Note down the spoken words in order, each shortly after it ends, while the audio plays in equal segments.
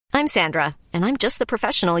I'm Sandra, and I'm just the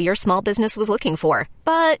professional your small business was looking for.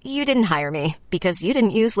 But you didn't hire me because you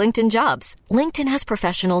didn't use LinkedIn Jobs. LinkedIn has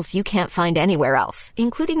professionals you can't find anywhere else,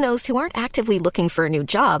 including those who aren't actively looking for a new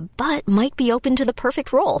job, but might be open to the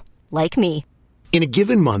perfect role, like me. In a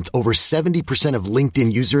given month, over 70% of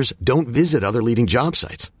LinkedIn users don't visit other leading job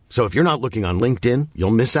sites. So if you're not looking on LinkedIn,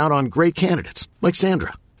 you'll miss out on great candidates like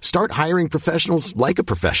Sandra. Start hiring professionals like a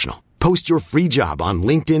professional. Post your free job on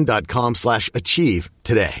linkedin.com/achieve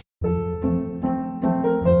today.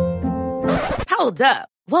 Hold up.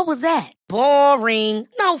 What was that? Boring.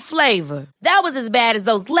 No flavor. That was as bad as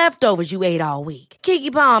those leftovers you ate all week.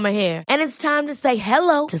 Keke Palmer here. And it's time to say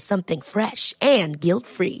hello to something fresh and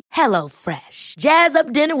guilt-free. Hello Fresh. Jazz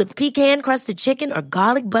up dinner with pecan-crusted chicken or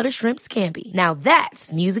garlic butter shrimp scampi. Now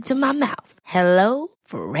that's music to my mouth. Hello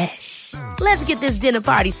Fresh. Let's get this dinner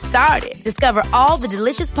party started. Discover all the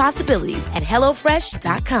delicious possibilities at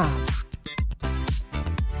hellofresh.com.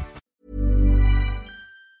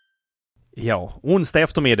 Ja, onsdag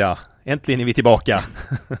eftermiddag. Äntligen är vi tillbaka.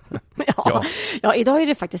 Ja, idag är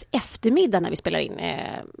det faktiskt eftermiddag när vi spelar in.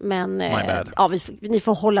 Men ni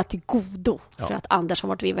får hålla till godo för att Anders har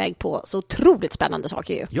varit iväg på så otroligt spännande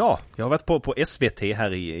saker ju. Ja, jag har varit på SVT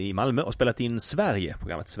här i Malmö och spelat in Sverige,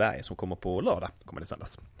 programmet Sverige som kommer på lördag, kommer det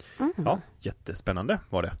sändas. Ja, jättespännande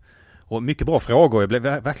var det. Och mycket bra frågor. Jag blev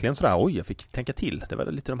verkligen sådär, jag fick tänka till. Det var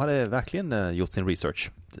lite, de hade verkligen gjort sin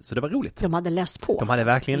research. Så det var roligt. De hade läst på. De hade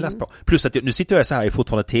verkligen läst på. Plus att nu sitter jag så här, jag är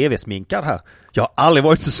fortfarande tv-sminkad här. Jag har aldrig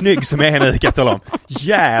varit så snygg som jag är nu, kan jag tala om.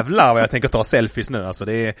 Jävlar vad jag tänker ta selfies nu. Alltså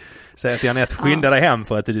det är, säg att Janette, skynda dig hem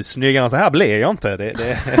för att du är snyggare än så här blir jag inte.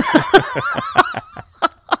 Det...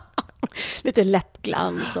 lite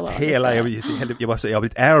läppglans och jag har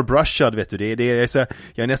blivit airbrushad, vet du. Det är så,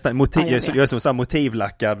 jag är nästan jag är som så här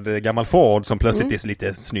motivlackad gammal Ford som plötsligt är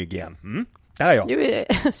lite snygg igen. Där är jag. Du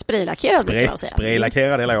är spraylackerad.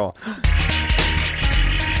 Spraylackerad eller jag.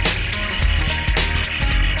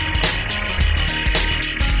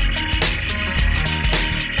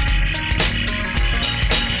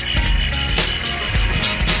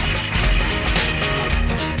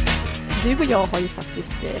 Du och jag har ju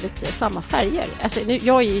faktiskt lite samma färger. Alltså,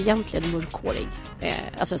 jag är ju egentligen mörkhårig,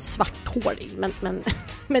 alltså svarthårig.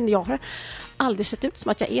 Men jag har aldrig sett ut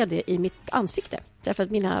som att jag är det i mitt ansikte. Därför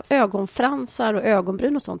att mina ögonfransar och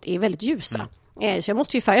ögonbryn och sånt är väldigt ljusa. Så jag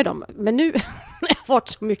måste ju färga dem. Men nu när jag har varit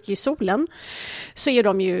så mycket i solen så är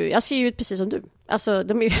de ju, jag ser ju ut precis som du. Alltså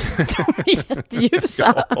de är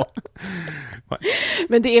jätteljusa.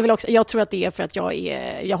 Men det är väl också, jag tror att det är för att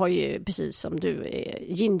jag har ju precis som du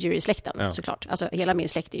ginger i släkten såklart. Alltså hela min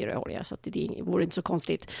släkt är ju rödhåriga så att det vore inte så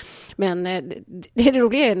konstigt. Men det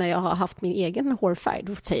roliga är när jag har haft min egen hårfärg,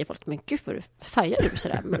 då säger folk, men gud vad färgar du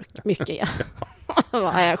sådär mycket.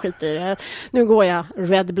 Jag skiter i det. Nu går jag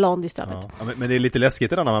red blond istället. Ja, men det är lite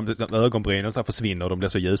läskigt när man ögonbrynen så försvinner och de blir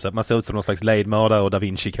så ljusa. Man ser ut som någon slags Blade mördare och Da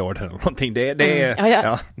Vinci Code eller någonting.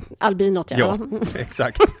 Albinot, ja,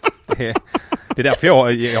 exakt. Det är därför jag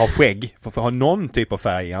har skägg. För att ha någon typ av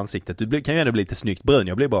färg i ansiktet. Du kan ju ändå bli lite snyggt brun.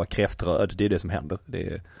 Jag blir bara kräftröd. Det är det som händer.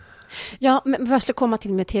 Ja, men vad jag skulle komma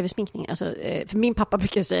till med tv-sminkning. Alltså, för min pappa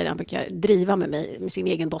brukar säga, han brukar driva med mig, med sin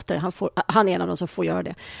egen dotter. Han är en av dem som får göra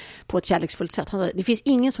det på ett kärleksfullt sätt. Han säger, det finns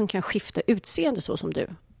ingen som kan skifta utseende så som du.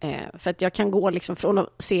 För att jag kan gå liksom från att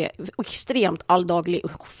se extremt alldaglig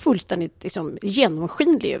och fullständigt liksom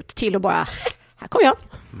genomskinlig ut till att bara, här kommer jag.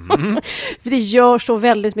 För det gör så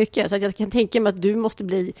väldigt mycket så att jag kan tänka mig att du måste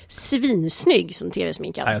bli svinsnygg som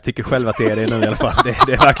tv-sminkad. Ja, jag tycker själv att det är det nu i alla fall.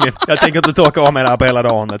 Det är verkligen, jag tänker inte torka av mig där på hela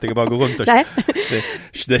dagen. Jag tycker bara gå runt och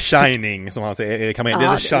the shining som han säger. Jag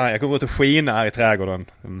kommer gå ut och skina här i trädgården.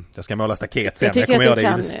 Jag ska måla staket sen. Jag kommer göra det i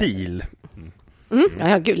en stil.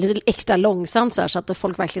 Ja, gud, lite extra långsamt så att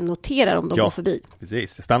folk verkligen noterar om de går förbi.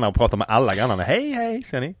 Precis. Jag stannar och pratar med alla grannarna. Hej,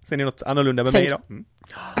 ser ni något annorlunda med mig idag?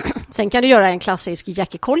 Sen kan du göra en klassisk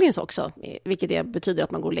Jackie Collins också, vilket det betyder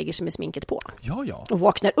att man går och lägger sig med sminket på. Ja. Och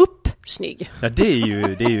vaknar upp snygg. Ja, det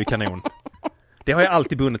är ju kanon. Det har jag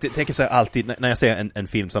alltid bundet. Jag tänker så här alltid när jag ser en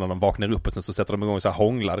film så när de vaknar upp och sen så sätter de igång så här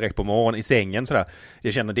hånglar direkt på morgonen i sängen så där.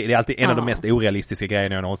 Jag känner det är alltid en av de mest orealistiska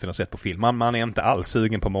grejerna jag någonsin har sett på film. Man är inte alls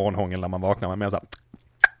sugen på morgonhångel när man vaknar, men mer så här,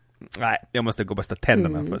 nej, jag måste gå och borsta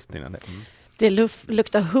tänderna först innan det. Det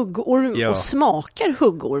luktar huggorm och smakar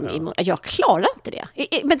huggorm. Jag klarar inte det.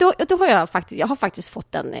 Men då har jag har faktiskt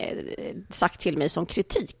fått den sagt till mig som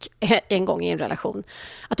kritik en gång i en relation.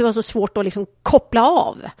 Att det var så svårt att liksom koppla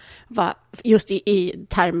av just i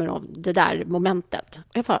termer av det där momentet.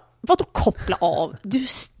 Jag bara, vadå koppla av? Du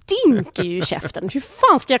stinker ju i käften. Hur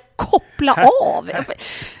fan ska jag koppla av?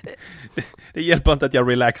 Det hjälper inte att jag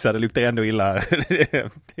relaxar, det luktar ändå illa.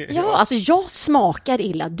 Ja, alltså jag smakar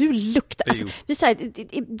illa, du luktar. Alltså,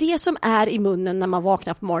 det som är i munnen när man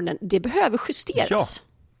vaknar på morgonen, det behöver justeras.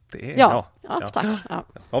 Det är, ja, tack. Ja.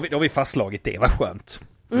 Då har vi fastslagit det, vad skönt.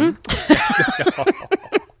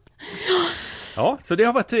 Ja, så det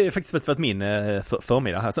har faktiskt varit min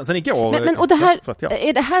förmiddag här. Sen igår... Men och det här,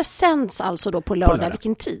 är det här sänds alltså då på lördag?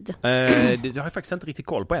 Vilken tid? Det har jag faktiskt inte riktigt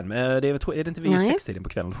koll på än. Men är det inte vid 6-tiden på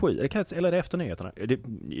kvällen, 7? Eller är det efter nyheterna?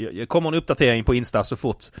 Det kommer en uppdatering på Insta så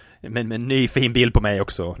fort. Med en ny fin bild på mig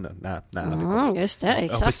också. Just det,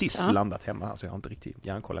 exakt. Jag har precis landat hemma här så jag har inte riktigt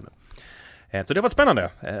järnkoll ännu. Så det har varit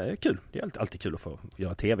spännande. Kul. Det är alltid kul att få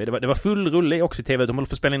göra tv. Det var full rulle också i tv. De håller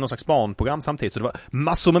på att spela in någon slags barnprogram samtidigt. Så det var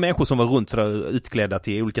massor med människor som var runt sådär utklädda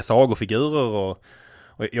till olika sagofigurer. Och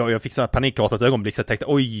jag fick sådana panikartat ögonblick så jag tänkte,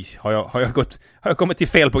 oj, har jag kommit till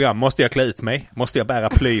fel program? Måste jag klä ut mig? Måste jag bära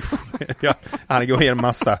plysch? Jag hade gått igenom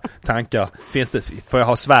massa tankar. Får jag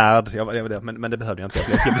ha svärd? Men det behövde jag inte.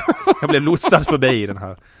 Jag blev lotsad förbi den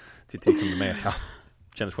här. Till som de är. Ja,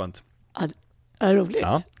 kändes skönt. Roligt.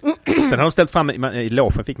 Ja. Sen har de ställt fram i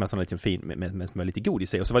logen fick man sån liten fin med lite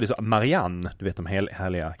godis i och så var det så Marianne, du vet de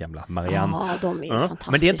härliga gamla Marianne. Ja, de är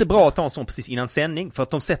fantastiska. Men det är inte bra att ta en sån precis innan sändning för att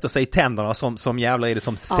de sätter sig i tänderna som jävla är det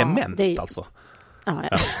som cement alltså.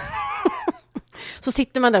 Ja. Så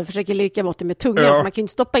sitter man där och försöker lirka bort det med tungan. För man kan ju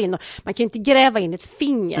inte stoppa in och man kan ju inte gräva in ett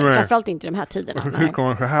finger. Framförallt inte i de här tiderna. Hur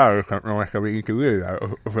kommer så här när man ska bli intervjuad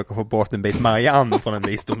och försöka få bort en bit Marianne från en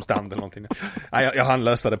visdomstand eller någonting. Jag hann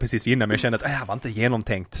lösa det precis innan men jag kände att det var inte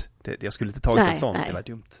genomtänkt. Jag skulle inte tagit en sån. Det var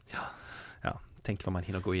dumt. Ja, tänk vad man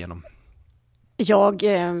hinner gå igenom.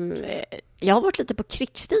 Jag har varit lite på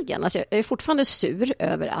krigsstigen. Alltså jag är fortfarande sur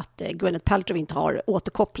över att Gwyneth Paltrow inte har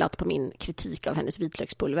återkopplat på min kritik av hennes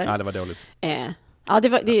vitlökspulver. Ja, det var dåligt.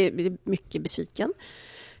 Det är mycket besviken.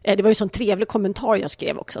 Det var ju sån trevlig kommentar jag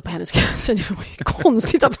skrev också på hennes så det var ju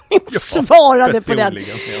konstigt att hon inte svarade på den.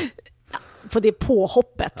 På det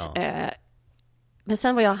påhoppet. Ja. Men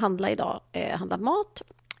sen var jag handlade idag. Handlade mat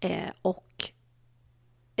och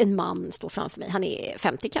en man står framför mig. Han är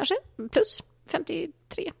 50 kanske, plus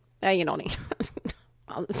 53. Jag har ingen aning.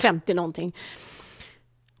 50 någonting.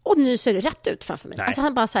 Och nyser rätt ut framför mig. Alltså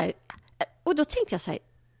han bara så här, och då tänkte jag så här,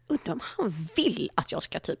 undrar om han vill att jag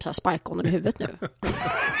ska typ så här sparka honom i huvudet nu.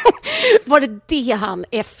 Var det han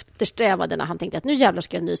eftersträvade när han tänkte att nu jävlar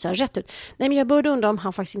ska jag nysa rätt ut? Nej, men jag började undra om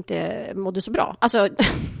han faktiskt inte mådde så bra. Alltså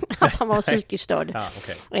att han var psykiskt störd. Ja,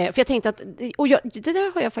 okay. För jag tänkte att, det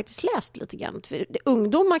där har jag faktiskt läst lite grann. För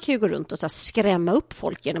ungdomar kan ju gå runt och så här skrämma upp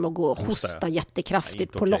folk genom att gå och hosta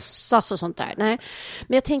jättekraftigt på låtsas och sånt där. Nej.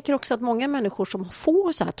 Men jag tänker också att många människor som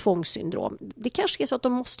får så här tvångssyndrom, det kanske är så att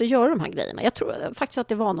de måste göra de här grejerna. Jag tror faktiskt att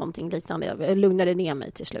det var någonting liknande. Jag lugnade ner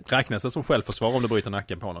mig till slut. Räknas det som självförsvar om du bryter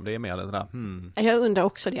nacken på honom? Det är mer det där. Jag undrar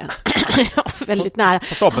också det. Väldigt nära.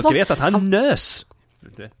 Man ska veta att han nös.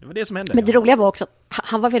 Det var det som hände. Men det roliga var också att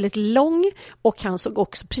han var väldigt lång och han såg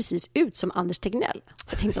också precis ut som Anders Tegnell.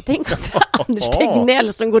 Så jag tänkte att tänk Anders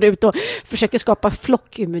Tegnell som går ut och försöker skapa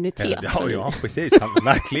flockimmunitet. Ja, precis. Han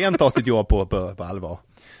verkligen tar sitt jobb på allvar.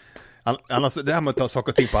 Annars, det här med att ta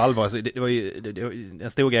saker och ting på allvar, alltså, det var ju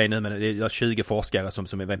en stor grej nu, men det är 20 forskare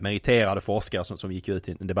som är väldigt meriterade forskare som gick ut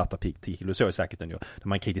i en debattartikel, du såg ju säkert den ju, där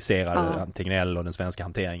man kritiserade Tegnell och den svenska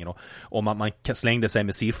hanteringen och man slängde sig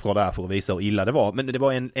med siffror där för att visa hur illa det var, men det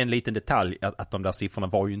var en liten detalj att de där siffrorna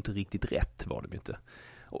var ju inte riktigt rätt, var de inte.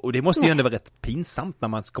 Och det måste ju ändå vara rätt pinsamt när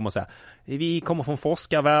man kommer säga vi kommer från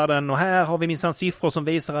forskarvärlden och här har vi minsann siffror som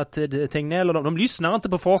visar att Tegnell och de lyssnar inte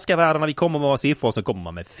på forskarvärlden när vi kommer med våra siffror, så kommer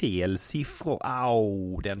man med fel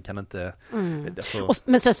siffror. Den kan inte...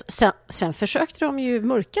 Men sen försökte de ju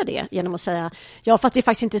mörka det genom att säga fast det är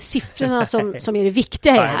faktiskt inte siffrorna som är det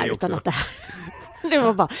viktiga i det här, utan att det här... Det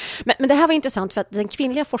var bara. Men det här var intressant för att den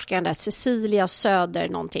kvinnliga forskaren där, Cecilia Söder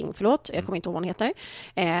någonting, jag kommer inte ihåg vad hon heter.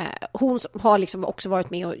 Hon har liksom också varit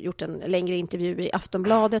med och gjort en längre intervju i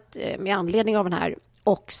Aftonbladet med anledning av den här.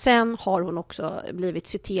 Och sen har hon också blivit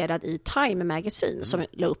citerad i Time Magazine som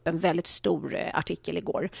la upp en väldigt stor artikel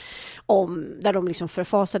igår där de liksom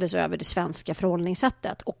förfasades över det svenska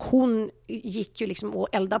förhållningssättet. Och hon gick ju liksom och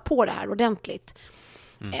elda på det här ordentligt.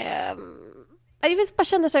 Jag vet, bara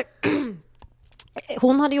kände så här...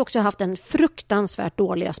 Hon hade ju också haft den fruktansvärt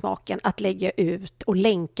dåliga smaken att lägga ut och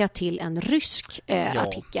länka till en rysk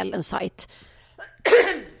artikel, en sajt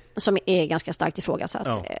som är ganska starkt ifrågasatt.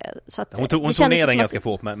 Ja. Så att, hon tog ner den ganska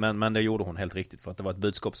fort, men det gjorde hon helt riktigt för att det var ett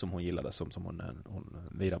budskap som hon gillade, som hon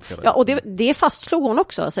vidarebefordrade. Ja, och det fastslog hon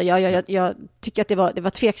också. Så jag tycker att det var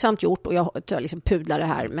tveksamt gjort och jag liksom pudlar det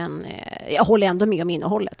här, men jag håller ändå med om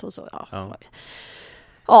innehållet. Och så,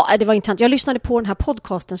 Ja, det var intressant. Jag lyssnade på den här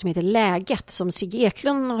podcasten som heter Läget som Sigge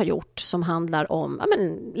Eklund har gjort som handlar om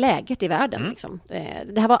läget i världen. Liksom.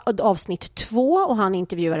 Det här var avsnitt 2 och han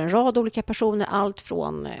intervjuar en rad olika personer. Allt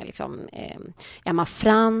från Emma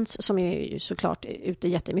Frans som är ju såklart ute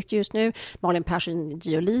jättemycket just nu. Malin Persson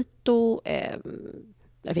Giolito.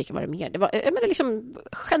 Jag vet inte vad det mer. Det var det liksom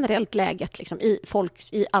generellt läget liksom,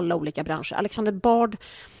 i alla olika branscher. Alexander Bard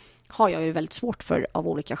har jag ju väldigt svårt för av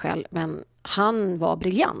olika skäl, men han var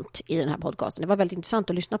briljant i den här podcasten. Det var väldigt intressant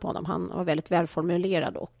att lyssna på honom. Han var väldigt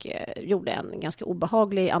välformulerad och gjorde en ganska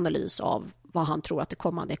obehaglig analys av vad han tror att det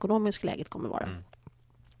kommande ekonomiska läget kommer vara.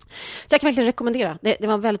 Så jag kan verkligen rekommendera. Det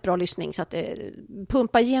var en väldigt bra lyssning, så att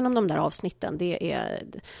pumpa igenom de där avsnitten.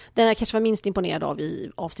 Den jag kanske var minst imponerad av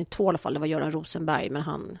i avsnitt 2 i alla fall, det var Göran Rosenberg, men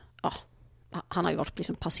han har ju varit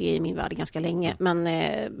liksom passé i min värld ganska länge.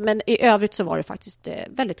 Men i övrigt så var det faktiskt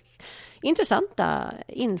väldigt intressanta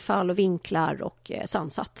infall och vinklar och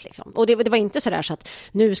sansat. Liksom. Och det var inte så där så att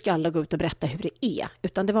nu ska alla gå ut och berätta hur det är.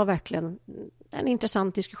 Utan det var verkligen en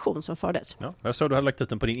intressant diskussion som fördes. Ja, jag såg att du hade lagt ut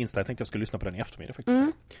den på din Insta. Jag tänkte jag skulle lyssna på den i eftermiddag faktiskt.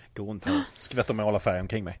 Gå inte och skvätta med alla färger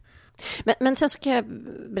omkring mig. Men sen så kan jag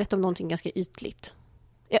berätta om någonting ganska ytligt.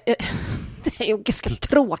 Det är ju ganska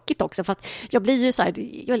tråkigt också, fast jag blir ju så här,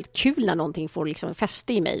 det är väldigt kul när någonting får liksom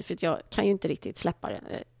fäste i mig, för jag kan ju inte riktigt släppa det.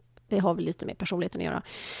 Det har väl lite med personligheten att göra.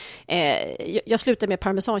 Jag slutade med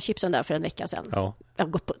parmesanchipsen där för en vecka sedan. Ja. Jag har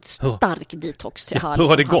gått på stark detox. Hur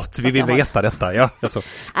har det gått? Vi vill veta detta. Ja, alltså.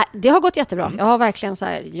 Det har gått jättebra. Jag har verkligen så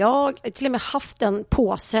här, jag har till och med haft en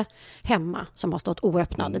påse hemma som har stått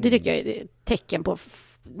oöppnad. Det tycker jag är ett tecken på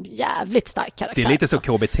jävligt stark karaktär. Det är lite så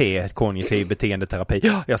KBT, kognitiv beteendeterapi.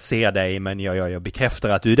 Ja, jag ser dig, men jag bekräftar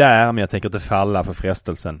att du är där, men jag tänker inte falla för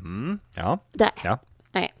frestelsen. Ja. Ja.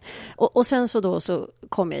 Nej. Och sen så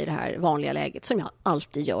kom jag i det här vanliga läget som jag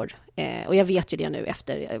alltid gör. Och jag vet ju det nu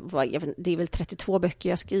efter, det är väl 32 böcker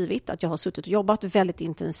jag har skrivit, att jag har suttit och jobbat väldigt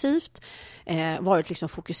intensivt, varit liksom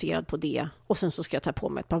fokuserad på det, och sen så ska jag ta på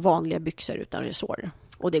mig ett par vanliga byxor utan resår.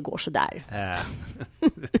 Och det går så där.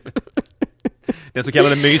 Den så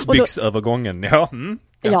kallade mysbyxövergången.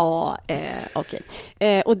 Okej.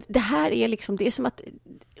 Och det här är liksom, det är som att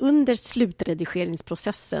under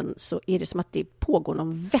slutredigeringsprocessen så är det som att det pågår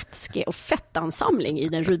någon vätske- och fettansamling i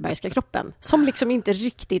den Rydbergska kroppen som liksom inte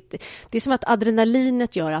riktigt, det är som att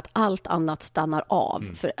adrenalinet gör att allt annat stannar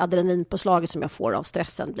av, för adrenalinpåslaget som jag får av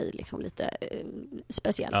stressen blir liksom lite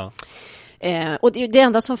speciell. Ja. Och det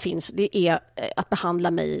enda som finns, det är att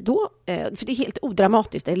behandla mig då, för det är helt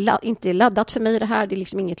odramatiskt, det är inte laddat för mig det här, det är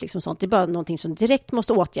liksom inget liksom sånt, det är bara någonting som direkt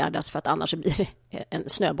måste åtgärdas, för att annars blir det en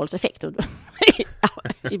snöbollseffekt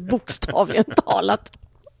i bokstavligen talat.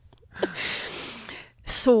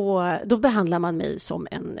 Så då behandlar man mig som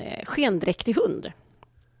en skendräktig hund.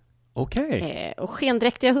 Okej. Och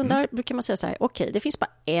skendräktiga hundar brukar man säga så här, det finns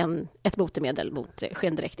bara ett botemedel mot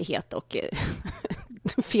skendräktighet och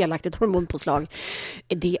felaktigt hormonpåslag.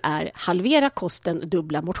 Det är halvera kosten,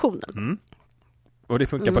 dubbla motionen. Och det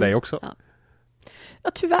funkar på dig också?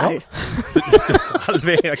 Ja, tyvärr. Ja. Så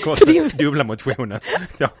halvera kosten, dubbla motionen.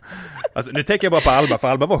 Ja. Alltså, nu tänker jag bara på Alba, för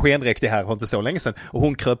Alba var skendräktig här för inte så länge sedan. Och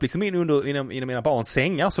hon kröp liksom in inom mina barns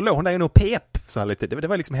sängar, så låg hon där inne och pep. Så här lite. Det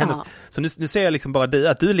var liksom hennes. Ja. Så nu ser jag liksom bara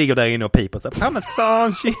att du ligger där inne och piper.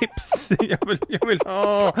 Parmesanchips. Jag vill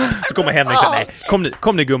ha. Så kommer Henrik och säger, nej,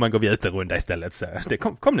 kom nu gumman, går vi ut en runda istället. Så,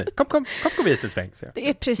 kom nu, kom vi ut en sväng. Så. Det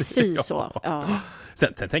är precis så. Ja.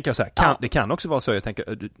 Sen tänker jag så här, det kan också vara så, jag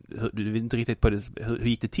tänker, du vet inte riktigt på det, hur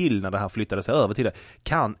gick det till när det här flyttades över till det?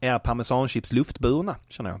 Är parmesanchips luftburna,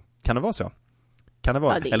 känner jag? Kan det vara så? Kan det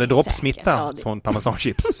vara? Ja, eller droppsmitta från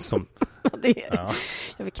parmesanchips som...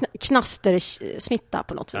 Jag vill knastersmitta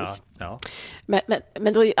på något vis. Ja.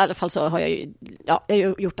 Men då i alla fall så har jag ju jag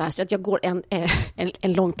har gjort det här så att jag går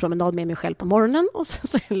en lång promenad med mig själv på morgonen, och sen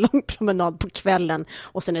så en lång promenad på kvällen,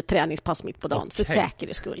 och sen ett träningspass mitt på dagen för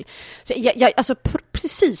säkerhets skull. Så jag alltså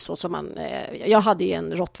precis så som jag hade ju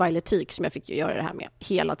en rottweiler-tik som jag fick göra det här med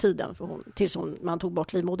hela tiden tills man tog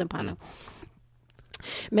bort livmodern på henne.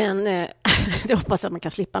 Men det hoppas att man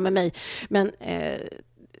kan slippa med mig. Men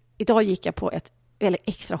idag gick jag på ett väldigt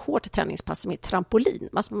extra hårt träningspass som är trampolin.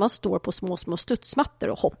 Man står på små studsmattor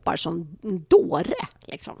och hoppar som en dåre.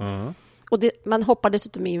 Liksom. Och man hoppar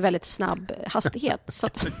dessutom i en väldigt snabb hastighet. Så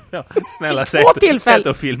att, snälla, sätt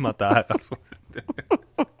och filmat det här. Alltså.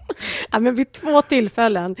 Men vid 2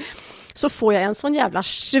 tillfällen så får jag en sån jävla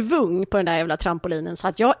svung på den där jävla trampolinen så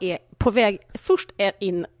att jag är på väg först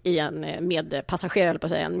in i en medpassagerare, eller på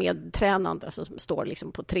att säga, en medtränande som står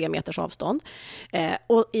liksom på 3 meters avstånd.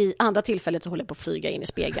 Och i andra tillfället så håller jag på att flyga in i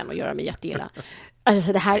spegeln och göra mig jätteilla.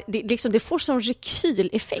 Alltså det får sån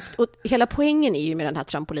rekyleffekt. Och hela poängen är ju med den här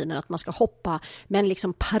trampolinen att man ska hoppa men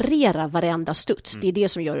liksom parera varenda studs. Det är det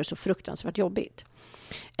som gör det så fruktansvärt jobbigt.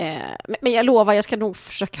 Men jag lovar, jag ska nog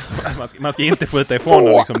försöka. Man ska inte skjuta ifrån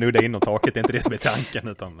och liksom nudda in och taket, det är inte det som är tanken.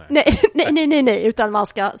 Utan... Nej, utan man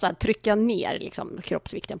ska så här, trycka ner liksom,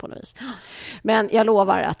 kroppsvikten på något vis. Men jag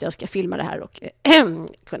lovar att jag ska filma det här och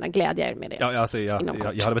kunna glädja er med det. Ja, alltså,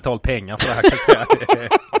 jag hade betalt pengar för det här, kan jag säga.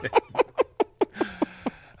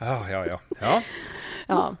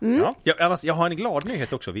 Ja. Jag har en glad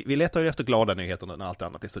nyhet också. Vi letar ju efter glada nyheter när allt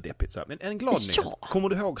annat är så deppigt. Men en glad nyhet. Kommer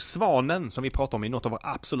du ihåg Svanen som vi pratade om i något av våra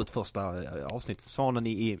absolut första avsnitt? Svanen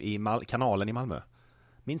i kanalen i Malmö.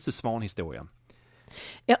 Minns du Svanhistorien?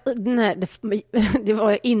 Ja, nej, det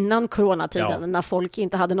var innan coronatiden när folk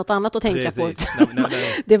inte hade något annat att tänka på.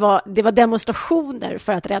 Nej. Det var demonstrationer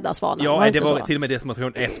för att rädda svanen. Ja, det var till och med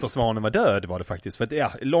demonstration efter svanen var död var det faktiskt. För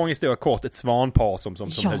att, lång historia kort, ett svanpar som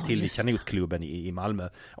höll till i kanotklubben i Malmö.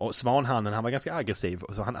 Och svanhannen, han var ganska aggressiv.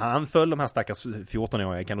 Så han anföll de här stackars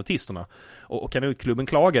 14-åriga kanotisterna. Och kanotklubben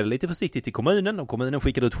klagade lite försiktigt till kommunen. Och kommunen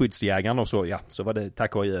skickade ut skyddsjägaren. Och så var det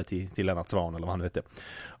tack och adjö till Lennart Svan eller vad han hette.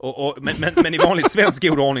 Men i vanlig svensk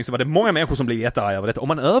god ordning så var det många människor som blev jättearga över detta. Om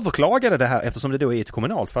man överklagade det här, eftersom det då är ett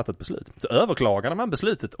kommunalt fattat beslut, så överklagade man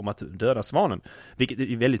beslutet om att döda svanen. Vilket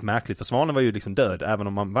är väldigt märkligt, för svanen var ju liksom död, även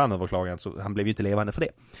om man vann överklagan, så han blev ju inte levande för det.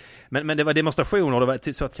 Men det var demonstrationer, det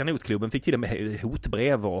var så att kanotklubben fick till med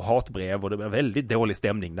hotbrev och hatbrev, och det var väldigt dålig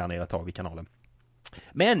stämning där nere ett tag vid kanalen.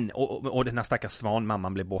 Men, och den här stackars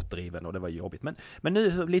svanmamman blev bortdriven och det var jobbigt. Men nu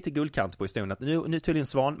är lite guldkant på historien. Att nu tydligen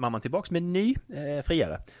svanmamman tillbaks med en ny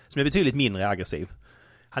friare som är betydligt mindre aggressiv.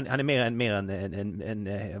 Han är mer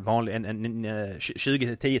en vanlig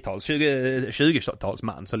 20-tals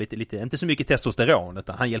man, så lite inte så mycket testosteron,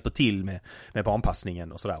 utan han hjälper till med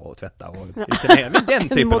barnpassningen och sådär och tvätta och lite mer, men den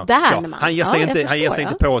typen modern man. Han ger sig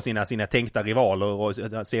inte på sina tänkta rivaler och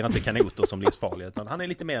ser inte kanoter som livsfarliga, utan han är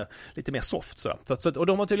lite mer soft så och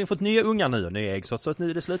de har tydligen fått nya ungar nu, nya ägg, så att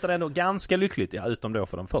nu det slutar ändå ganska lyckligt, utom då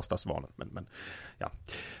för de första svanen, men ja.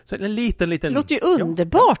 Så en liten det låter ju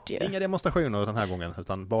underbart ju. Inga demonstrationer den här gången,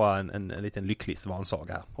 utan bara en liten lycklig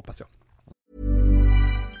svansaga här, hoppas jag.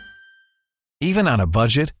 Even on a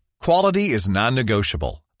budget, quality is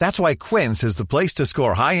non-negotiable. That's why Quince is the place to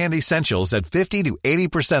score high-end essentials at 50 to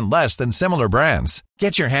 80% less than similar brands.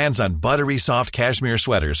 Get your hands on buttery soft cashmere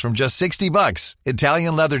sweaters from just $60,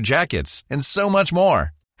 Italian leather jackets, and so much more.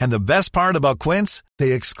 And the best part about Quince,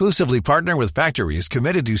 they exclusively partner with factories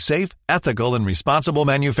committed to safe, ethical, and responsible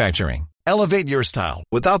manufacturing. Elevate your style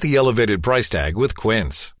without the elevated price tag with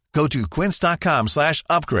Quince. Go to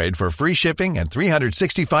quince.com/upgrade for free shipping and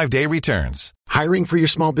 365-day returns. Hiring for your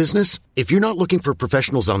small business? If you're not looking for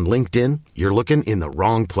professionals on LinkedIn, you're looking in the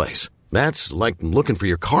wrong place. That's like looking for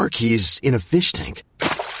your car keys in a fish tank.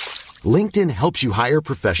 LinkedIn helps you hire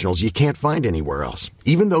professionals you can't find anywhere else,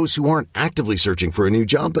 even those who aren't actively searching for a new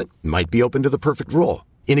job but might be open to the perfect role.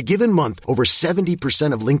 In a given month, over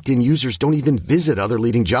 70% of LinkedIn users don't even visit other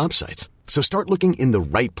leading job sites. So start looking in the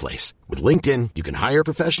right place. With LinkedIn, you can hire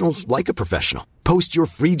professionals like a professional. Post your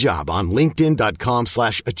free job on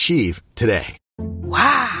linkedin.com/achieve today.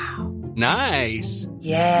 Wow. Nice.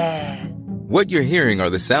 Yeah. What you're hearing are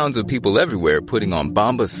the sounds of people everywhere putting on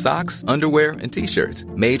Bombas socks, underwear, and T-shirts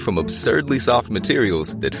made from absurdly soft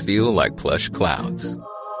materials that feel like plush clouds.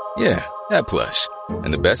 Yeah, that plush.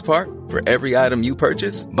 And the best part? For every item you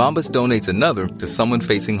purchase, Bombas donates another to someone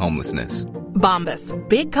facing homelessness. Bombas.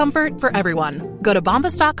 Big comfort for everyone. Go to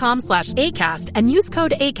bombas.com/ACAST and use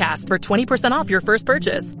code ACAST for 20% off your first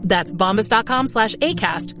purchase. That's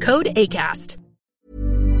bombas.com/ACAST. Code ACAST.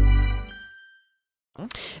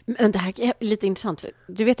 Men det här är lite intressant.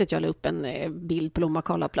 Du vet att jag la upp en bild på Lomma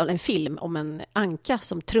Karlaplan, en film om en anka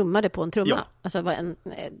som trummade på en trumma. Ja. Alltså var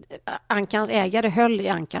ankans ägare höll i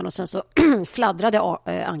ankan och sen så fladdrade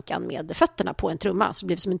ankan med fötterna på en trumma, så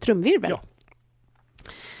blev det som en trumvirvel. Ja.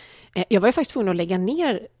 Jag var ju faktiskt tvungen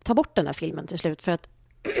att ta bort den här filmen till slut, för att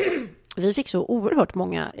vi fick så oerhört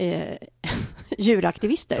många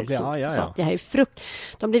djuraktivister som sa att det här är frukt.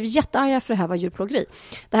 De blev jättearga för det här var djurplågeri.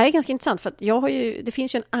 Det här är ganska intressant, för att det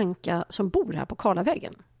finns ju en anka som bor här på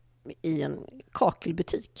Karlavägen. i en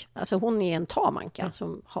kakelbutik. Alltså hon är en tamanka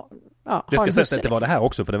som har det har ska en sägas husse, att det var det här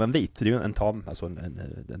också, för det var en vit. Det är ju en tam, alltså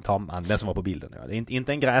en tamand, den som var på bilden. Ja. Det är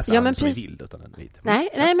inte en gräsand som är vild, utan en vit. Nej,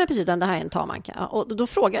 men precis, utan det här är en tamanka. Ja, och då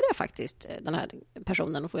frågade jag faktiskt den här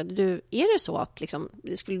personen och frågade, du, är det så att liksom,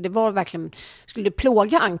 skulle det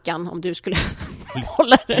plåga ankan om du skulle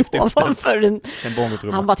hålla den ovanför en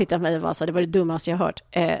bongotrumma? Han bara tittade på mig och sa, det var det dummaste jag hört.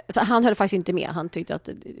 Så han höll faktiskt inte med. Han tyckte att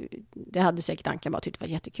det hade säkert ankan bara tyckte det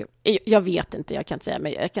var jättekul. Jag vet inte, jag kan inte säga,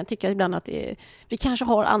 men jag kan tycka ibland att vi kanske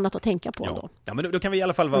har annat att tänka på ändå. Ja, men då kan vi i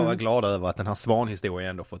alla fall vara glada över att den här svanhistorien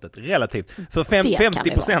ändå fått ett relativt... För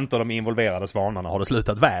 50% av de involverade svanarna har det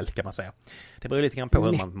slutat väl, kan man säga. Det beror lite grann på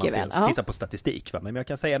hur man tittar på statistik. Va? Men jag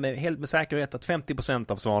kan säga med säkerhet att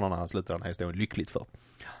 50% av svanarna har slutat den här historien lyckligt för.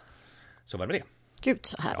 Så var det med det. Gud,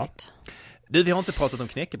 så härligt. Ja. Du, vi har inte pratat om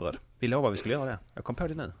knäckebröd. Vi lovar att vi skulle göra det. Jag kom på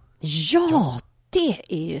det nu. Ja, det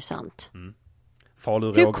är ju sant.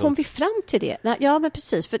 Hur kom vi fram till det? Ja, men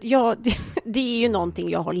precis. För det är ju någonting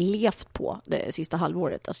jag har levt på det sista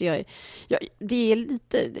halvåret. Alltså det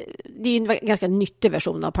är en ganska nyttig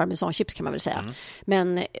version av parmesanchips kan man väl säga.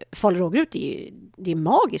 Men falu rågryt det är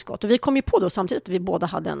magiskt gott. Och vi kom ju på då samtidigt att vi båda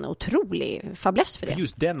hade en otrolig fäbless för det.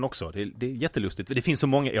 Just den också. Det är jättelustigt. Det finns så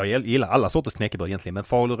många, jag gillar alla sorters knäckebröd egentligen, men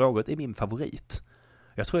falu rågryt är min favorit.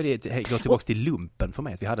 Jag tror det går tillbaka till lumpen för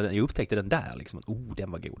mig. Jag upptäckte den där liksom.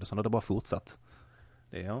 Den var god. Och så har det bara fortsatt.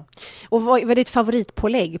 Ja. Och vad är ditt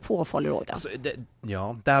favoritpålägg på falu rågryt? Alltså,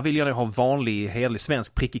 där vill jag ha vanlig, hederlig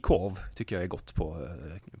svensk prickig korv. Tycker jag är gott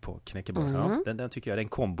på knäckebröd. Ja, den tycker jag, den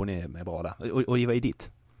kombon är bra där. Och vad är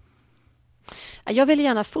ditt? Jag vill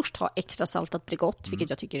gärna först ha extra saltat Bregott, vilket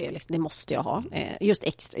jag tycker det måste jag ha. Just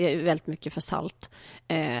extra, väldigt mycket för salt.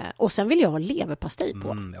 Och sen vill jag ha leverpastej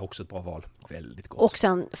på. Det är också ett bra val. Väldigt gott. Och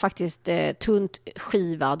sen faktiskt tunt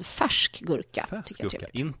skivad färsk gurka. Färsk gurka.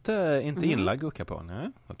 Inte inlagd gurka på.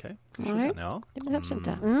 Nej, okej. Nej, det behövs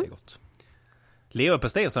inte. Det är gott.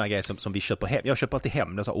 Leverpastej är sådana grejer som vi köper hem. Jag köper alltid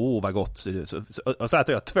hem det så vad gott. Och så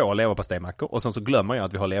äter jag 2 leverpastejmackor och sen så glömmer jag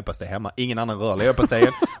att vi har leverpastej hemma. Ingen annan rör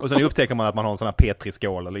leverpastejen. Och sen upptäcker man att man har en sån här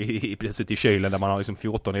petriskål eller i kylen där man har liksom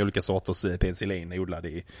 14 olika sorters penicillin odlad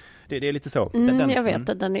i. Det är lite så. Jag vet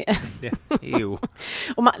att den är... Jo.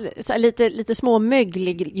 Och så här, lite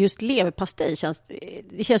småmöglig just leverpastej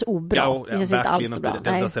det känns obra. Ja, det känns inte alls bra.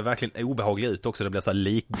 Den ser verkligen obehaglig ut också. Det blir så här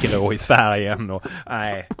likgrå i färgen och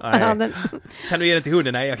nej. Kan du ge den till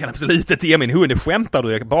hunden? Nej, jag kan absolut inte ge min hund. Skämtar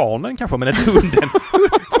du? Barnen kanske, men inte hunden.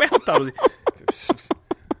 Skämtar du?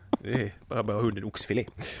 Det är bara hunden oxfilé.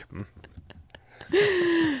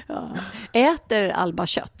 Ja. Äter Alba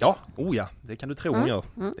kött? Ja, det kan du tro hon gör.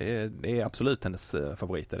 Det är absolut hennes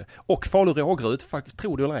favorit. Och falu rågryt,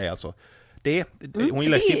 tror du eller ej alltså. Hon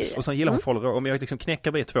gillar chips och sen gillar hon falu rågryt. Om jag liksom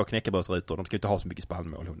knäcker 2 knäckebrödsrutor, de ska inte ha så mycket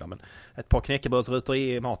spannmål hundar, men ett par knäckebrödsrutor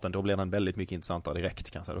i maten, då blir den väldigt mycket intressantare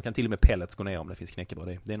direkt kanske. Då kan till och med pellets gå ner om det finns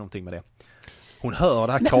knäckebröd. Det är någonting med det. Hon hör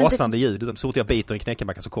det här krasande ljudet. Så fort jag biter en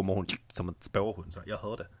knäckemacka så kommer hon som en spårhund. Jag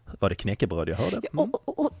hörde. Var det knäckebröd jag hörde?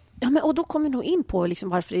 Och då kommer vi nog in på liksom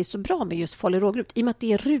varför det är så bra med just falu rågryt. I och med att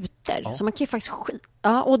det är rutor. Ja. Så man kan ju faktiskt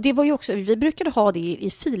och det var ju också, vi brukade ha det i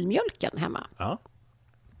filmjölken hemma. Ja.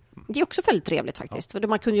 Det är också väldigt trevligt faktiskt. För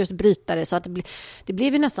man kunde just bryta det så att det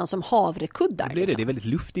blev ju nästan som havrekuddar. Det är väldigt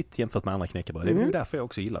luftigt jämfört med andra knäckebröd. Det är ju därför jag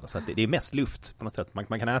också gillar det. Så att det är mest luft på något sätt.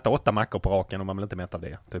 Man kan äta 8 mackor på raken och man vill inte mäta av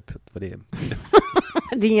det. Typ, för det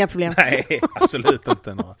är inga problem. Nej, absolut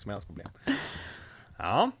inte några som helst problem.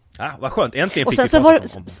 Ja, vad skönt. Äntligen fick vi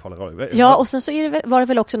prata om falu rågryt. Ja, och sen så var det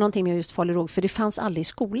väl också någonting med just falu rågryt, för det fanns aldrig i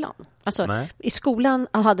skolan. Alltså, i skolan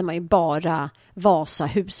hade man ju bara Vasa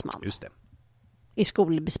husman. Just det. I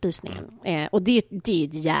skolbespisningen. Och det är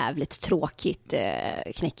ett jävligt tråkigt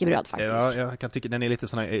knäckebröd faktiskt. Ja, jag kan tycka den är lite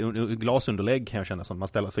sån här glasunderlägg kan jag känna som man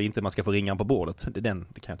ställer för inte man ska få ringan på bordet. Det kan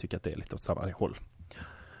jag tycka att det är lite åt samma håll.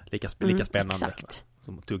 Lika spännande. Exakt.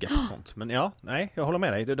 Som att tugga på sånt. Men jag håller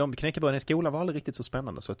med dig. De knäckebröden i skolan var aldrig riktigt så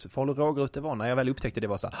spännande. Så att falu rågryt det var, när jag väl upptäckte det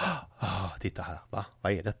var så här, titta här, va?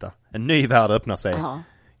 Vad är detta? En ny värld öppnar sig.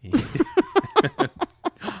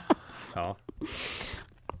 Ja.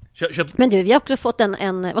 Men du, vi har också fått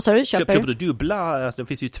en vad sa du? Köper du dubbla? Alltså, det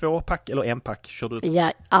finns ju 2 pack eller 1 pack. Kör du?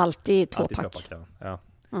 Ja, alltid 2 pack. Ja.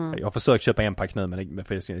 Jag har försökt köpa 1 pack nu, men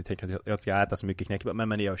för jag tänker att jag ska äta så mycket knäckebröd.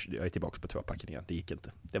 Men jag är tillbaka på 2 packen igen. Det gick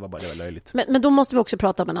inte. Det var löjligt. Men då måste vi också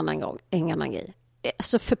prata om en annan grej.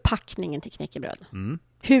 Alltså förpackningen till knäckebröd.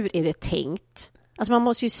 Hur är det tänkt? Alltså man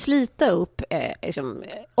måste ju slita upp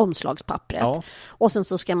omslagspappret. Ja. Och sen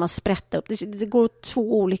så ska man sprätta upp. Det går åt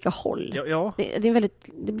 2 olika håll. Ja. Det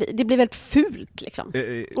blir väldigt fult liksom.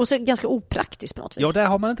 Och så ganska opraktiskt på något vis. Ja, där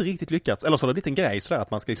har man inte riktigt lyckats. Eller så har det blivit en grej sådär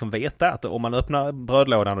att man ska liksom veta att om man öppnar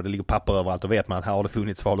brödlådan och det ligger papper överallt, då vet man att här har det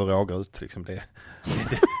funnits Falu rågor ut. Liksom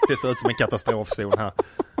det ser ut som en katastrofzon här.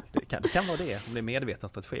 Det kan vara det, om det är medveten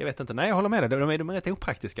strategi. Jag vet inte. Nej, jag håller med dig. De är rätt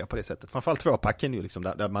opraktiska på det sättet. Framförallt 2-packen ju liksom,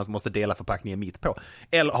 där man måste dela förpackningen mitt på.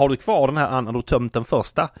 Eller har du kvar den här när du tömt den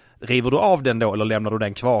första? River du av den då eller lämnar du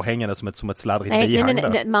den kvar hängande som ett sladdrigt bihang?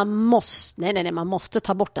 Nej, man måste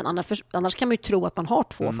ta bort den. Annars kan man ju tro att man har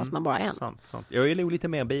 2 fast man bara har en. Sant. Jag är nog lite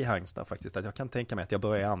mer bihangs där faktiskt. Att jag kan tänka mig att jag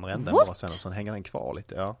börjar i andra änden bara sen och så hänger den kvar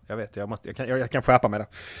lite. Ja, jag vet. Jag kan skärpa mig där.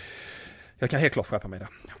 Jag kan helt klart skärpa mig där.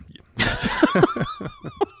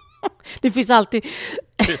 Det finns alltid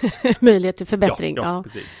möjlighet till förbättring. Ja,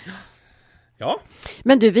 precis. Ja.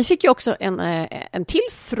 Men du, vi fick ju också en till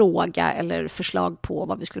fråga eller förslag på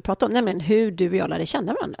vad vi skulle prata om, nämligen hur du och jag lärde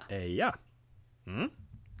känna varandra. Ja.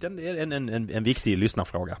 Den är en viktig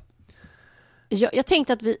lyssnarfråga. Jag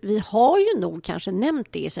tänkte att vi har ju nog kanske nämnt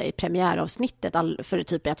det i premiäravsnittet för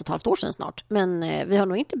typ 1,5 år sedan snart. Men vi har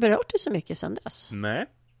nog inte berört det så mycket sedan dess. Nej.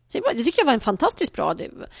 Det tycker jag var en fantastiskt bra.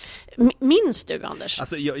 Minns du, Anders?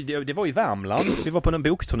 Alltså, det var i Värmland. Vi var på en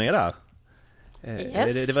bokturné där.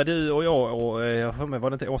 Yes. Det var du och jag och var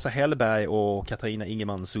det inte Åsa Hellberg och Katarina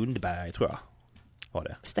Ingemann Sundberg, tror jag. Var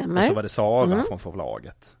det. Stämmer. Och så var det Sara från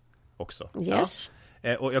förlaget också. Yes.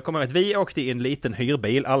 Ja. Och jag kommer ihåg att vi åkte i en liten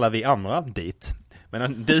hyrbil, alla vi andra dit.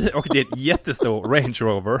 Men du åkte i en jättestor Range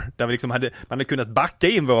Rover där vi liksom man hade kunnat backa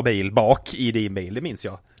in vår bil bak i din bil, det minns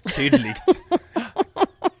jag tydligt.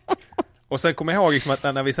 Och sen kommer jag ihåg liksom att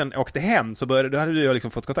när vi sen åkte hem så då hade du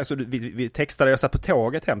liksom fått kontakt, så vi textade, jag satt på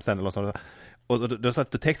tåget hem sen eller så. Och då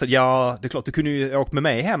satt du textade, ja, det är klart, du kunde ju åka med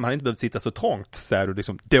mig hem, han hade inte behövt sitta så trångt, säger du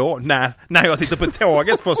liksom. Då, när jag sitter på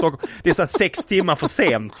tåget från Stockholm, det är så 6 timmar för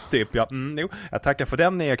sent, typ. Jag tackar för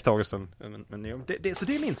den iakttagelsen. Men så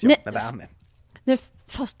det minns jag med värme.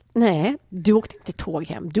 Nej, du åkte inte tåg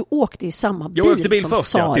hem. Du åkte i samma bil. Jag åkte bil som först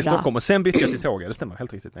Sara. Till Stockholm och sen bytte jag till tåg. Det stämmer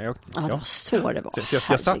helt riktigt. Det var så det var. Så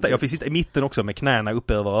jag satt där, jag fick sitta i mitten också med knäna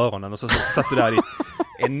uppe över öronen och så satt du där i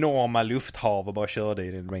enorma lufthav och bara körde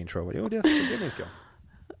i din Range Rover. Jo, det minns jag.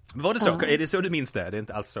 Var det så? Är det så du minns det? Det är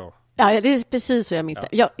inte alls så. Ja, det är precis så jag minns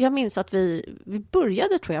det. Jag minns att vi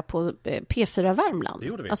började, tror jag, på P4 Värmland. Det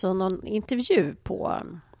gjorde vi. Alltså någon intervju på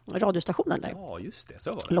radiostationen där. Ja, just det.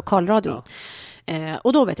 Så var det. Lokalradio. Ja.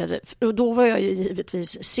 Och då vet jag, då var jag ju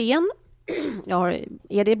givetvis sen. Jag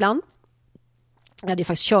är det ibland. Jag hade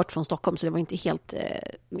faktiskt kört från Stockholm, så det var inte helt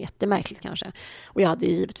jättemärkligt kanske. Och jag hade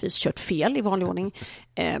givetvis kört fel i vanlig ordning.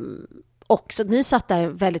 Och så ni satt där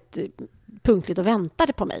väldigt punktligt och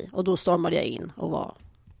väntade på mig. Och då stormade jag in och var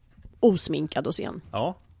osminkad och sen.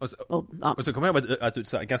 Ja. Och så kommer jag ihåg att du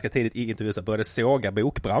ganska tidigt i intervjun började såga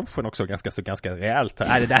bokbranschen också ganska rejält.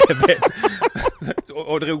 Nej, det där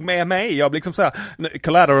och drog med mig. Jag blev liksom så här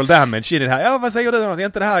collateral damage i det här. Ja, vad säger du? Är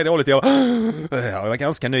inte det här dåligt? Jag var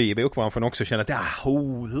ganska ny i bokbranschen också och kände att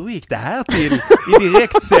hur gick det här till i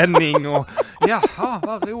direktsändning? Och jaha,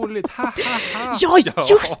 vad roligt. Ja,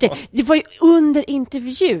 just det. Det var ju under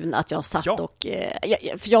intervjun att jag satt och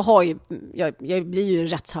för jag blir ju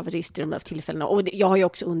rättshaverist i de här tillfällena, och jag har ju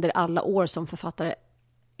också under alla år som författare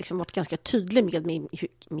liksom varit ganska tydlig med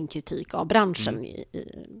min kritik av branschen.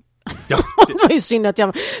 Ja, det var ju synd att jag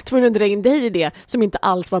var tvungen att dra in dig i det, som inte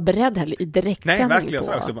alls var beredd heller i direktsändning. Nej, verkligen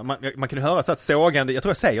så också. Man kan ju höra ett sågande, jag tror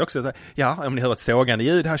jag säger också så, ja, om ni hör ett sågande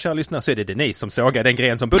ljud här, kära lyssnare, så är det ni som sågar den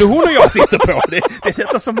gren som både hon och jag sitter på. Det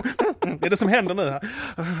är det som händer nu här.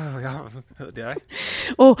 Ja.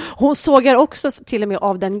 Och hon sågar också till och med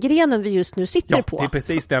av den grenen vi just nu sitter på. Ja, det är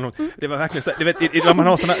precis den. Det var verkligen så, du vet, när man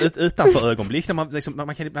har såna utanför ögonblick, när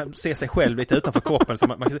man kan se sig själv lite utanför kroppen, så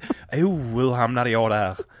man kan hur hamnade jag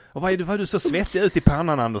där? Och var du så svettig ut i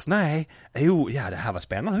pannan, Anders? Nej. Ja, det här var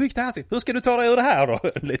spännande. Hur gick det här? Hur ska du ta dig ur det här då?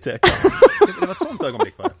 Lite. Det var ett sånt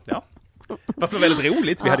ögonblick för det. Ja. Fast det var väldigt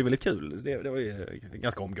roligt. Vi hade väldigt kul. Det var ju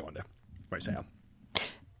ganska omgående, får jag säga.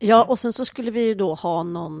 Ja, och sen så skulle vi ju då ha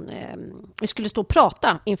vi skulle stå och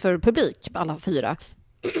prata inför publik, alla 4.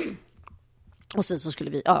 Och sen så skulle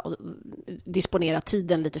vi disponera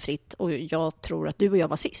tiden lite fritt. Och jag tror att du och jag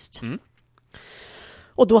var sist. Mm.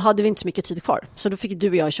 Och då hade vi inte så mycket tid kvar. Så då fick du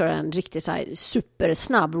och jag köra en riktigt så här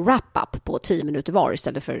supersnabb wrap-up på 10 minuter var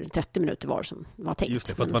istället för 30 minuter var som var tänkt. Just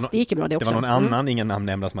det, för det gick ju bra det också. Det var någon annan, ingen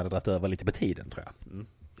namnnämnare, som hade dragit över lite på tiden, tror jag. Mm.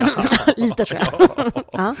 Lite, tror jag.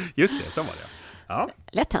 Ja. Just det, så var det. Ja.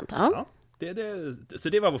 Lätt hänt, ja. Så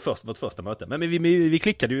det var vårt första möte. Men vi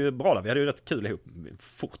klickade ju bra där. Vi hade ju rätt kul ihop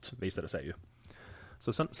fort, visade det sig ju.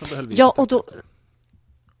 Så sen behöll vi... Ja, och då...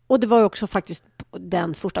 Och det var ju också faktiskt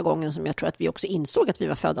den första gången som jag tror att vi också insåg att vi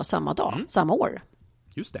var födda samma dag, samma år.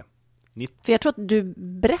 Just det. För jag tror att du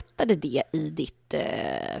berättade det i ditt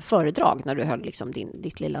föredrag när du höll liksom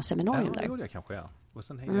ditt lilla seminarium där. Ja, det gjorde jag kanske, ja. Och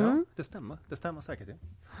sen, det stämmer säkert.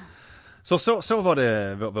 Ja. Så var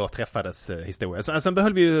det vår träffades historia. Sen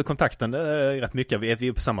behöll vi ju kontakten rätt mycket. Vi är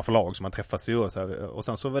ju på samma förlag som man träffas ju. Och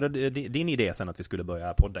sen så var det din idé sen att vi skulle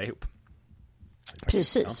börja podda ihop.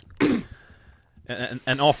 Precis. Ja.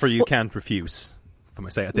 An offer you can't refuse. Får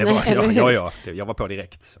man säga att det var, jag var på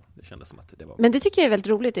direkt. Så det kändes som att det var. Men det tycker jag är väldigt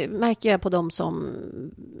roligt. Det märker jag på dem som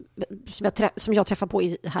jag träffar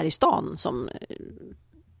på här i stan som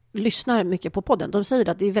lyssnar mycket på podden. De säger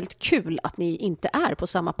att det är väldigt kul att ni inte är på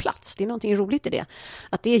samma plats. Det är någonting roligt i det.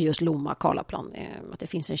 Att det är just Lomma, Karlaplan. Att det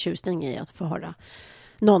finns en tjusning i att få höra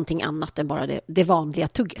någonting annat än bara det vanliga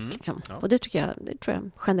tugget. Liksom. Ja. Och det tror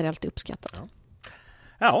jag generellt är uppskattat. Ja.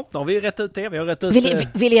 Ja, då har vi rätt ut det. Vi har rätt ut...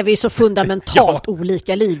 Vi lever ju så fundamentalt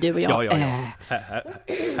olika liv, du och jag. Ja.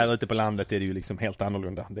 Här ute på landet är det ju liksom helt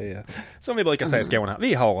annorlunda. Det är, som vi brukar säga i Skåne,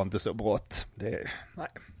 vi har inte så brått.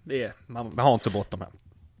 Man har inte så bråttom här.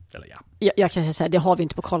 Eller ja. Jag kan säga så här, det har vi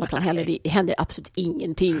inte på Karlaplan heller. Det händer absolut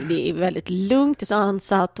ingenting. Det är väldigt lugnt, det är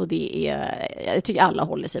ansatt och jag tycker alla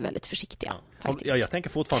håller sig väldigt försiktiga. Ja, jag tänker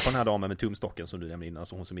fortfarande på den här damen med tumstocken som du nämnde innan,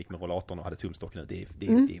 alltså hon som gick med rollatorn och hade tumstocken. Det är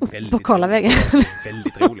väldigt, på Karlavägen.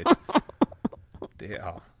 Väldigt roligt.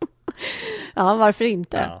 Ja, varför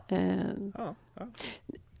inte? Ja.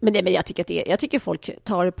 Men jag tycker folk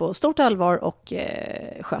tar det på stort allvar och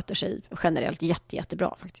sköter sig generellt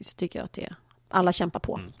jättebra faktiskt. Jag tycker att alla kämpar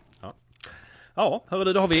på. Ja,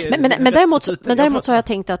 hörru, då har vi... Men däremot så har jag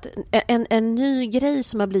tänkt att en ny grej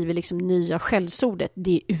som har blivit liksom nya skällsordet,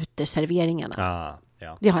 det är uteserveringarna.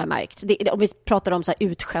 Ja. Det har jag märkt. Om vi pratar om så här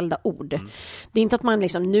utskällda ord. Det är inte att man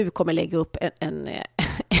liksom nu kommer lägga upp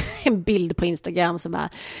en bild på Instagram som är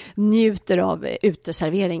njuter av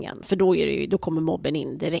uteserveringen. För då kommer mobben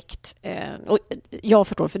in direkt. Och jag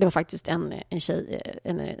förstår, för det var faktiskt en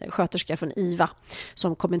en sköterska från IVA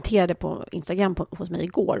som kommenterade på Instagram hos mig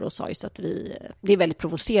igår och sa just att det är väldigt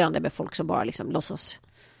provocerande med folk som bara liksom låtsas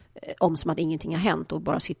om som att ingenting har hänt och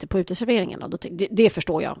bara sitter på uteserveringarna. Det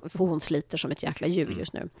förstår jag, för hon sliter som ett jäkla djur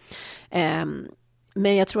just nu.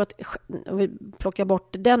 Men jag tror att om vi plockar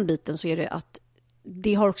bort den biten så är det att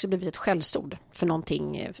det har också blivit ett skällsord för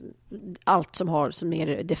någonting, allt som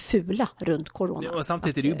är det fula runt corona. Ja, och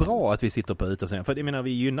samtidigt är det ju bra att vi sitter på uteserveringar, för jag menar,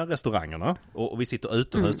 vi gynnar restaurangerna och vi sitter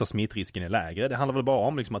utomhus där smittrisken är lägre. Det handlar väl bara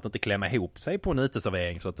om liksom att inte klämma ihop sig på en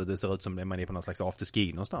uteservering så att det ser ut som man är på någon slags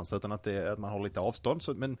afterski någonstans, utan att man har lite avstånd.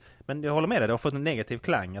 Men jag håller med dig, det har fått en negativ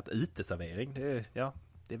klang att uteservering, det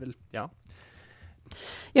är väl, ja.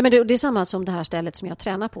 Ja, men det är samma som det här stället som jag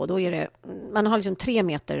tränar på. Då är man har liksom 3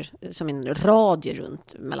 meter som en radie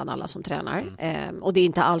runt mellan alla som tränar. Och det är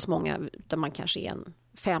inte alls många, utan man kanske är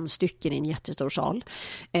 5 stycken i en jättestor sal.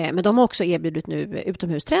 Men de har också erbjudit nu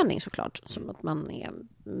utomhusträning såklart. Som att man är,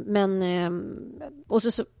 men och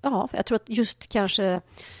så jag tror att just kanske...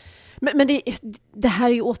 Men det här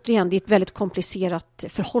är ju återigen, det är ett väldigt komplicerat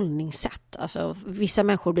förhållningssätt. Alltså, vissa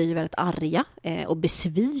människor blir väldigt arga och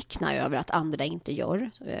besvikna över att andra inte gör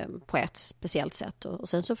på ett speciellt sätt. Och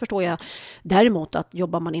sen så förstår jag däremot att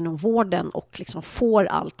jobbar man inom vården och liksom får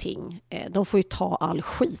allting, de får ju ta all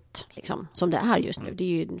skit liksom, som det är just nu. Det är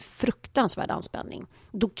ju en fruktansvärd anspänning.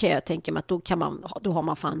 Då kan jag tänka mig att då har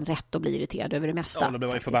man fan rätt att bli irriterad över det mesta. Ja, det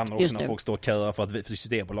blir ju förbannat också när folk står och köar för att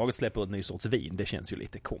Systembolaget släpper ut en ny sorts vin. Det känns ju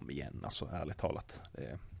lite kom igen. Alltså, ärligt talat.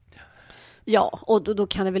 Ja, och då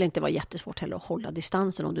kan det väl inte vara jättesvårt heller att hålla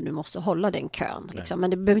distansen om du nu måste hålla den kön. Liksom. Men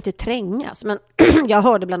det behöver inte trängas. Men jag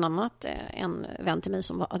hörde bland annat en vän till mig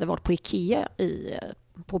som hade varit på Ikea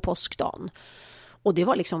på påskdagen. Och det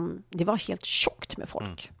var helt tjockt med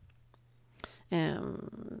folk.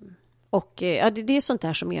 Och det är sånt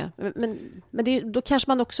där som är... Men då kanske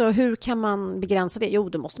man också... Hur kan man begränsa det? Jo,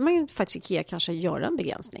 då måste man ju faktiskt Ikea kanske göra en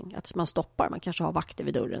begränsning. Att man stoppar. Man kanske har vakter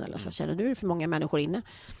vid dörren eller så. Känner du för många människor inne?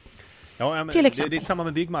 Ja, men till exempel. Det är samma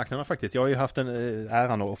med byggmarknaderna faktiskt. Jag har ju haft en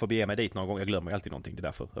äran att få bege mig dit någon gång. Jag glömmer alltid någonting. Det är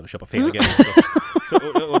därför jag köper fel grejer.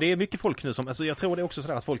 Och det är mycket folk nu som... Alltså jag tror det är också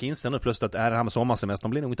sådär att folk inser nu plötsligt att det här med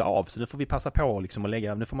sommarsemestern blir nog inte av. Så nu får vi passa på liksom att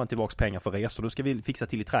lägga... Nu får man tillbaka pengar för resor. Då ska vi fixa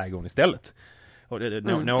till i trädgården istället. Och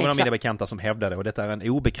någon av mina bekanta som hävdade, och detta är en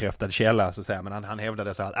obekräftad källa så att säga, men han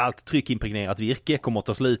hävdade så att allt tryckimpregnerat virke kommer att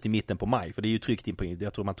ta slut i mitten på maj, för det är ju tryckimpregnerat,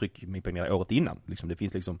 jag tror man tryckimpregnerar året innan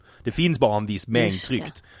det finns bara en viss mängd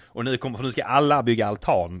tryckt, och nu ska alla bygga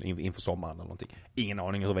altan inför sommaren eller någonting. Ingen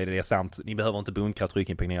aning huruvida det är sant. Ni behöver inte bunkra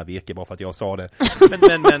tryckimpregnerat virke bara för att jag sa det.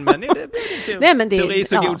 Men teori är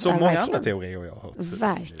så god som många andra teorier jag har hört.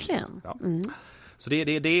 Verkligen. Så det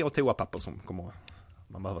är det och toapapper som kommer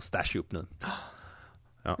Man behöver stash upp nu.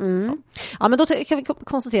 Ja, ja, men då kan vi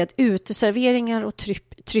konstatera att uteserveringar och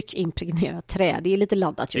tryckimpregnerat trä, det är lite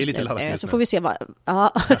laddat just nu. Så får vi se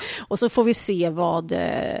och så får vi se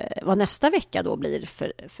vad nästa vecka då blir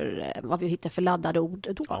för vad vi hittar för laddade ord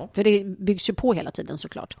då. Ja. För det byggs ju på hela tiden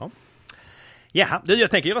såklart. Ja. Ja,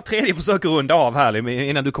 jag tänker göra tredje försök att runda av här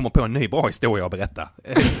innan du kommer på en ny bra historia att berätta.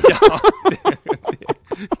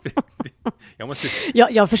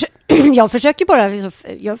 Jag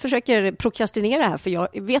försöker prokrastinera här, för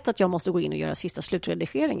jag vet att jag måste gå in och göra sista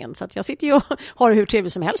slutredigeringen, så att jag sitter ju och har hur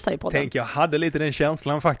trevligt som helst här i podden. Jag hade lite den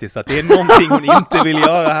känslan faktiskt att det är någonting hon inte vill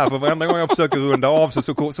göra här, för varenda gång jag försöker runda av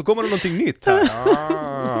så kommer det någonting nytt här.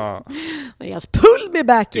 Yes, pull me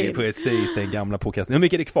back in. Det är precis den gamla prokrastinationen. Hur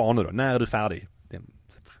mycket är det kvar nu då? När är du färdig?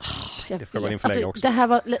 Det får vara din förläggare också. Det här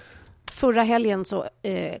var förra helgen, så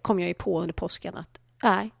kom jag ju på under påsken att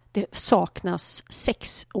det saknas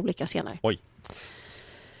 6 olika scener. Oj.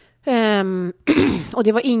 Och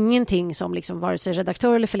det var ingenting som liksom vare sig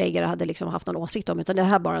redaktör eller förläggare hade liksom haft någon åsikt om, utan det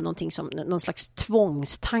här bara någonting som någon slags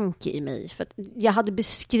tvångstanke i mig. För att jag hade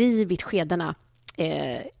beskrivit skedena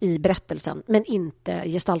i berättelsen, men inte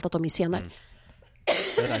gestaltat dem i scener.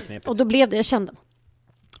 Och då blev det, jag kände...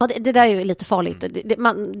 Ja, det där är ju lite farligt.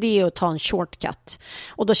 Det är ju att ta en shortcut.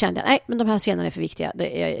 Och då kände jag, nej, men de här scenerna är för viktiga.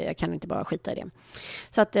 Jag kan inte bara skita i det.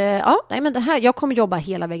 Så att, men det här, jag kommer jobba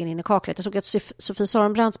hela vägen in i kaklet. Jag såg att Sofie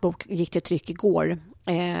Sarenbrandts bok gick till tryck igår.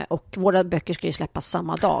 Och våra böcker ska ju släppas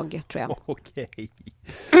samma dag, tror jag. Okej.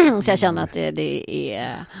 Så jag känner att det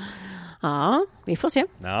är... Ja, vi får se.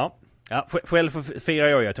 Ja, själv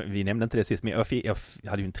firar jag. Vi nämnde inte det sist, men jag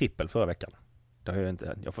hade ju en trippel förra veckan.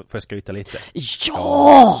 Jag får skryta lite.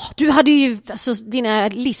 Ja! Du hade ju dina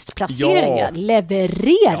listplaceringar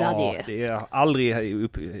levererade ju. Det har aldrig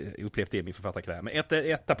upplevt det i min författarkarriär. Men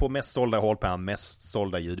etta på mest sålda hållpärm, mest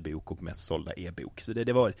sålda ljudbok och mest sålda e-bok. Så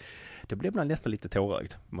det blev nästan lite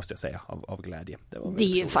tårögd, måste jag säga, av glädje. Det är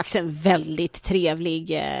ju faktiskt en väldigt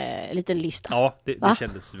trevlig liten lista. Ja, det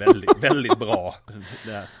kändes väldigt, väldigt bra.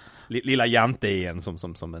 Det där lilla jante igen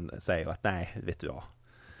som säger att nej, vet du vad.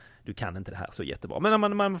 Du kan inte det här så jättebra. Men när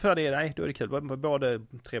man för det, nej, då är det kul. Både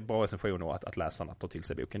 3 bra recensioner och att läsarna tar till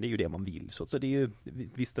sig boken. Det är ju det man vill. Så det är ju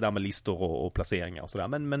visst det där med listor och placeringar och sådär.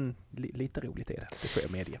 Men lite roligt är det. Det får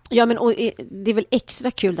jag medge. Ja, men och det är väl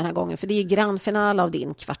extra kul den här gången. För det är ju grandfinal av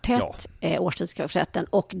din kvartett, årstidskvartetten.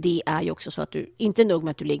 Och det är ju också så att du, inte nog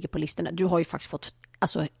med att du ligger på listorna. Du har ju faktiskt fått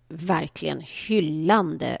verkligen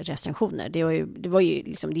hyllande recensioner. Det var ju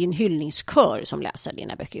liksom, det är en hyllningskör som läser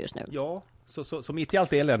dina böcker just nu. Ja. Så mitt i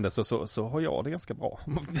allt elände så har jag det ganska bra.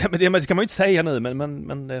 Men det ska man ju inte säga nu,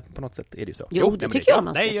 men på något sätt är det ju så. Jo, det tycker jag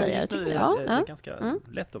man ska säga. Just nu, det är ganska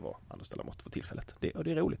lätt att vara Anders Delamotte för tillfället. Det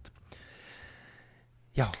är roligt.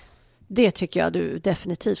 Ja. Det tycker jag du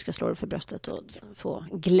definitivt ska slå dig för bröstet och få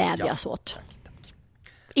glädjas åt. Tack.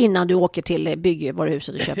 Innan du åker till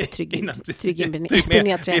byggvaruhuset och köper trygg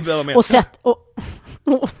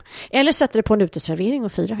eller sätter det på en uteservering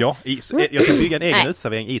och firar. Ja, jag kan bygga en egen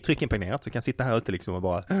uteservering i tryckimpregnerat, så jag kan sitta här ute liksom och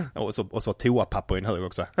bara och så toapapper i en hög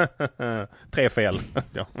också. 3 fel.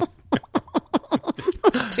 Ja.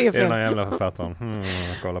 3 fel. Det är den jävla författaren.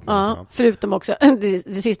 Kolla på ja, förutom också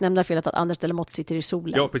det sistnämnda felet att Anders Delamotte sitter i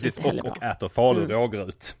solen. Ja, precis. Och äter falu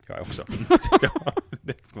rågrut. Jag också.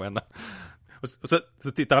 Det ska hända. Och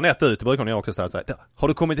så tittar Anette ut, det brukar hon göra också, så här, har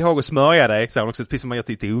du kommit ihåg att smörja dig? Så hon också, precis som man gör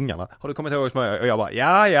till ungarna. Har du kommit ihåg att smörja dig? Och jag bara,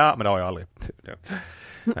 ja, men det har jag aldrig.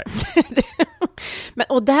 Nej. Men,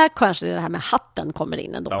 och där kanske det här med hatten kommer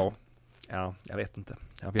in ändå. Ja, jag vet inte.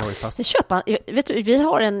 Ja, vi har ju fast... Vet du, vi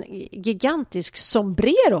har en gigantisk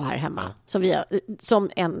sombrero här hemma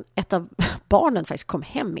som ett av barnen faktiskt kom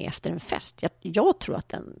hem med efter en fest. Jag tror att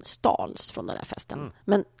den stals från den där festen.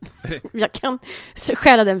 Men jag kan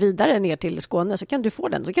skälla den vidare ner till Skåne, så kan du få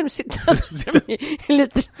den. Så kan du sitta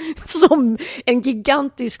lite som en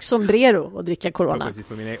gigantisk sombrero och dricka corona.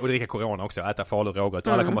 Och dricka corona också, äta falu rågröt.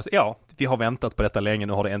 Och alla kommer att säga, vi har väntat på detta länge,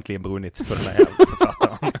 nu har det äntligen brunnit för den här jävla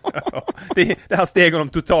författaren. Det här steg honom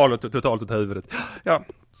totalt åt huvudet. Ja,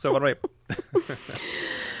 så var det.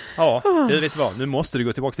 Ja, du vet vad, nu måste du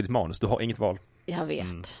gå tillbaka till ditt manus. Du har inget val. Jag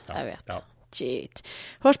vet. Ja. Shit.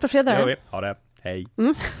 Hörs på fredag. Ja, vi. Ha det. Hej.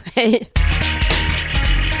 Hej.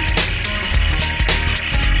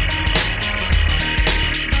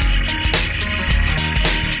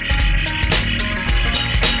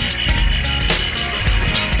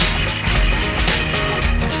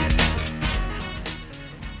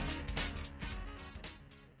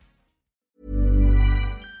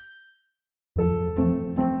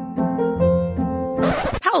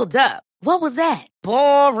 Hold up. What was that?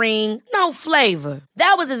 Boring. No flavor.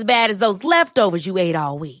 That was as bad as those leftovers you ate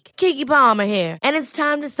all week. Keke Palmer here, and it's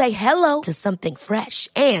time to say hello to something fresh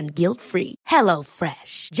and guilt-free. Hello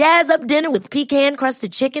Fresh. Jazz up dinner with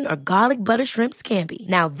pecan-crusted chicken or garlic butter shrimp scampi.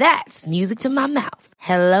 Now that's music to my mouth.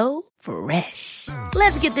 Hello Fresh.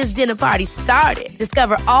 Let's get this dinner party started.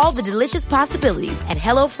 Discover all the delicious possibilities at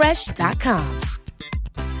HelloFresh.com.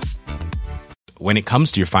 When it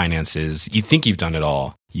comes to your finances, you think you've done it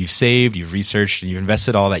all. You've saved, you've researched, and you've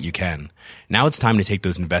invested all that you can. Now it's time to take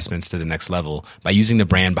those investments to the next level by using the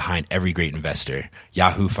brand behind every great investor,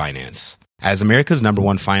 Yahoo Finance. As America's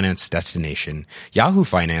 #1 finance destination, Yahoo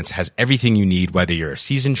Finance has everything you need, whether you're a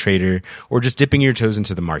seasoned trader or just dipping your toes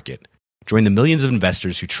into the market. Join the millions of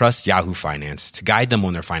investors who trust Yahoo Finance to guide them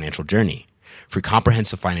on their financial journey. For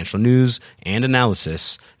comprehensive financial news and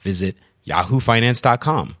analysis, visit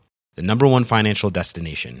yahoofinance.com, the #1 financial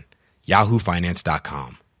destination,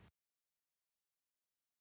 yahoofinance.com.